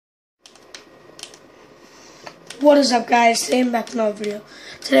What is up, guys? Today I'm back with another video.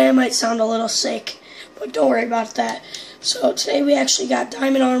 Today I might sound a little sick, but don't worry about that. So today we actually got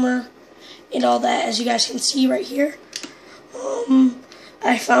diamond armor and all that, as you guys can see right here.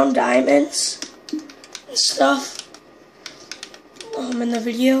 I found diamonds and stuff in the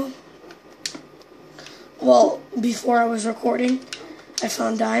video. Well, before I was recording, I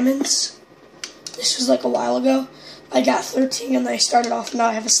found diamonds. This was like a while ago. I got 13 and I started off, and now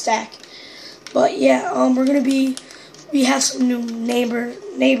I have a stack. But yeah, we have some new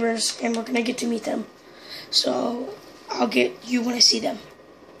neighbors, and we're gonna get to meet them. So I'll get you when I see them.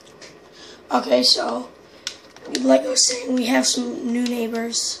 Okay, so like I was saying, we have some new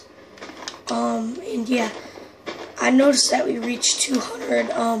neighbors. And yeah, I noticed that we reached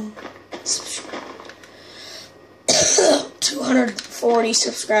 240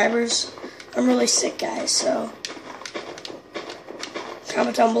 subscribers. I'm really sick, guys, so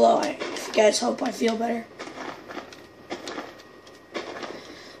comment down below if you guys hope I feel better.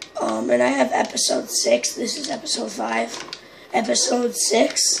 And I have episode 6. This is episode 5. Episode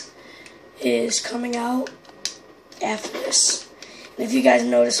 6 is coming out after this. And if you guys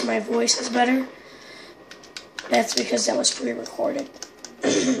notice my voice is better, that's because that was pre-recorded.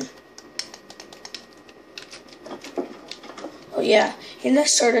 Oh yeah, and I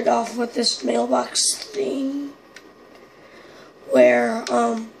started off with this mailbox thing where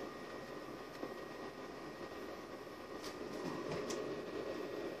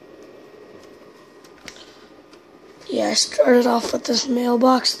I started off with this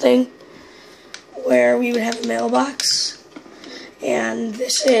mailbox thing where we would have a mailbox, and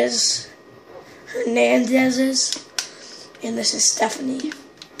this is Hernandez's, and this is Stephanie.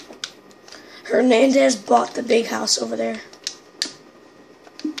 Hernandez bought the big house over there.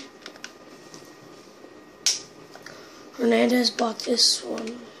 Hernandez bought this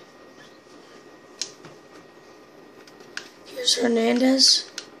one. Here's Hernandez.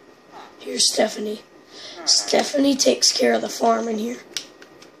 Here's Stephanie. Stephanie takes care of the farm in here.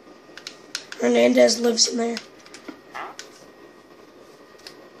 Hernandez lives in there.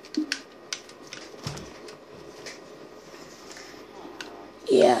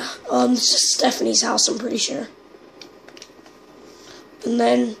 Yeah, this is Stephanie's house, I'm pretty sure. And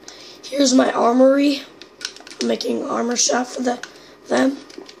then here's my armory. I'm making an armor shop for them.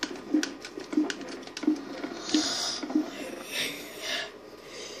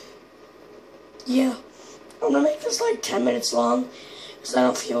 Yeah, I'm gonna make this like 10 minutes long because I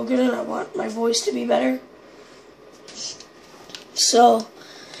don't feel good and I want my voice to be better. So,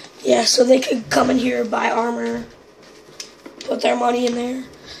 yeah, so they could come in here, buy armor, put their money in there,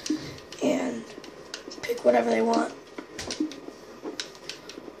 and pick whatever they want.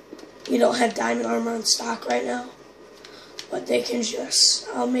 We don't have diamond armor in stock right now, but they can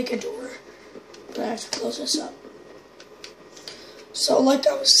I'll make a door, but I have to close this up. So like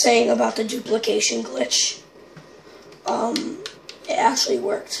I was saying about the duplication glitch, it actually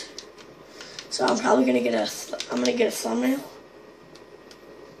worked. So I'm probably gonna get a thumbnail.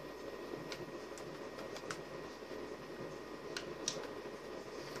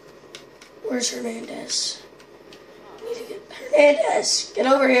 Where's Hernandez? I need to get Hernandez. Get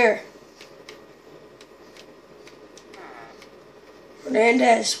over here.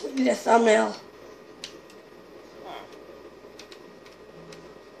 Hernandez, we need a thumbnail.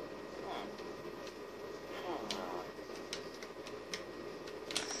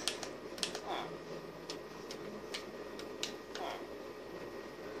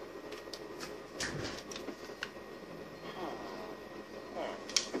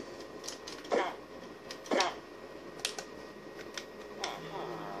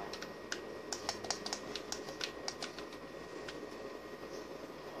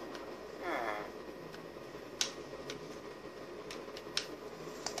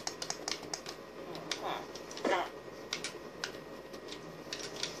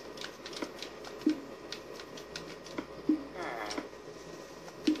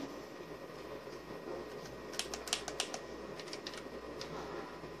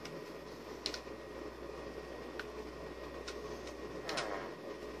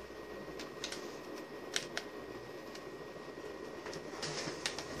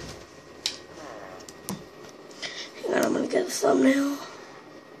 I'm gonna get a thumbnail.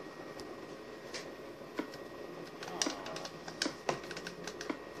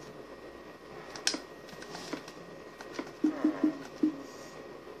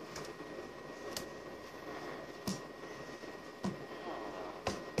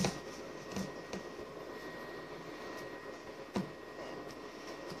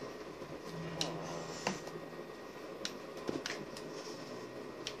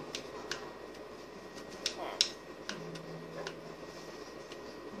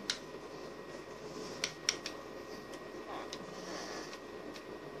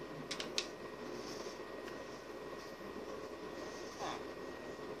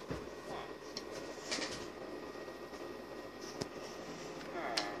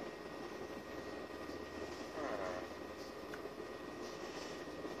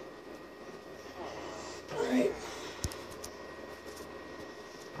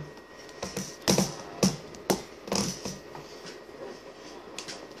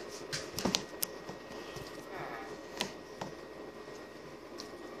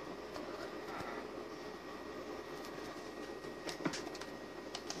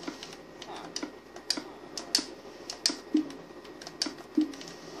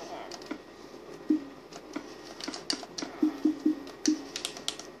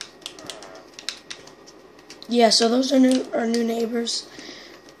 yeah, so those are our new neighbors.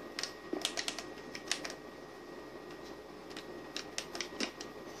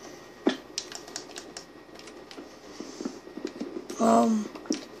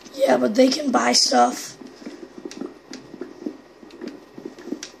 Yeah, but they can buy stuff.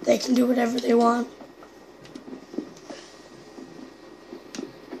 They can do whatever they want.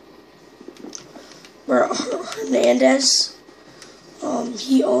 Hernandez,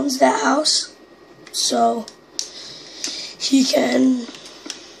 he owns that house, so he can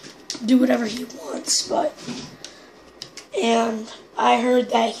do whatever he wants, and I heard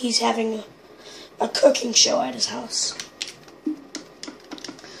that he's having a cooking show at his house.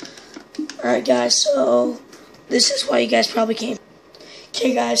 Alright guys, so this is why you guys probably came.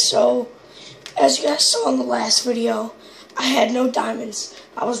 Okay guys, so as you guys saw in the last video, I had no diamonds.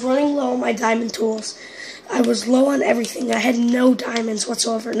 I was running low on my diamond tools. I was low on everything. I had no diamonds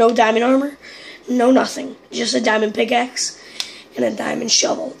whatsoever. No diamond armor, no nothing. Just a diamond pickaxe and a diamond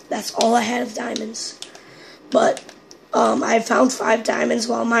shovel. That's all I had of diamonds. But I found 5 diamonds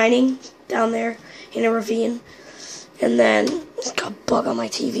while mining down there in a ravine. And then, got a bug on my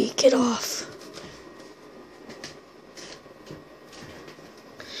TV. Get off.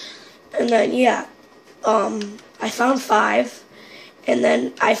 And then, yeah, I found 5. And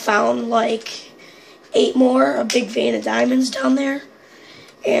then I found like 8 more, a big vein of diamonds down there.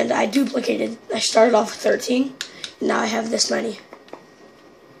 And I duplicated. I started off with 13. And now I have this many.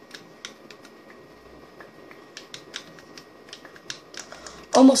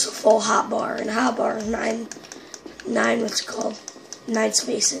 Almost a full hotbar. And a hotbar is 9 what's it called? 9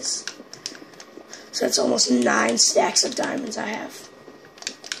 spaces. So it's almost 9 stacks of diamonds I have.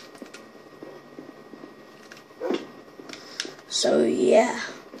 So yeah.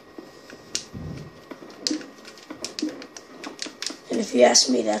 And if you ask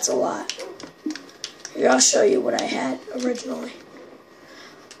me, that's a lot. Here, I'll show you what I had originally.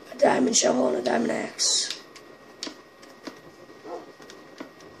 A diamond shovel and a diamond axe.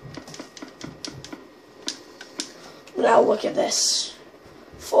 Now look at this,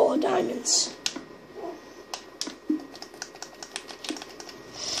 full of diamonds.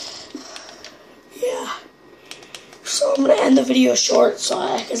 Yeah. So I'm going to end the video short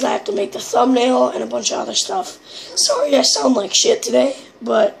because I have to make the thumbnail and a bunch of other stuff. Sorry I sound like shit today,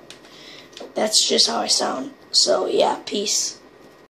 but that's just how I sound. So yeah, peace.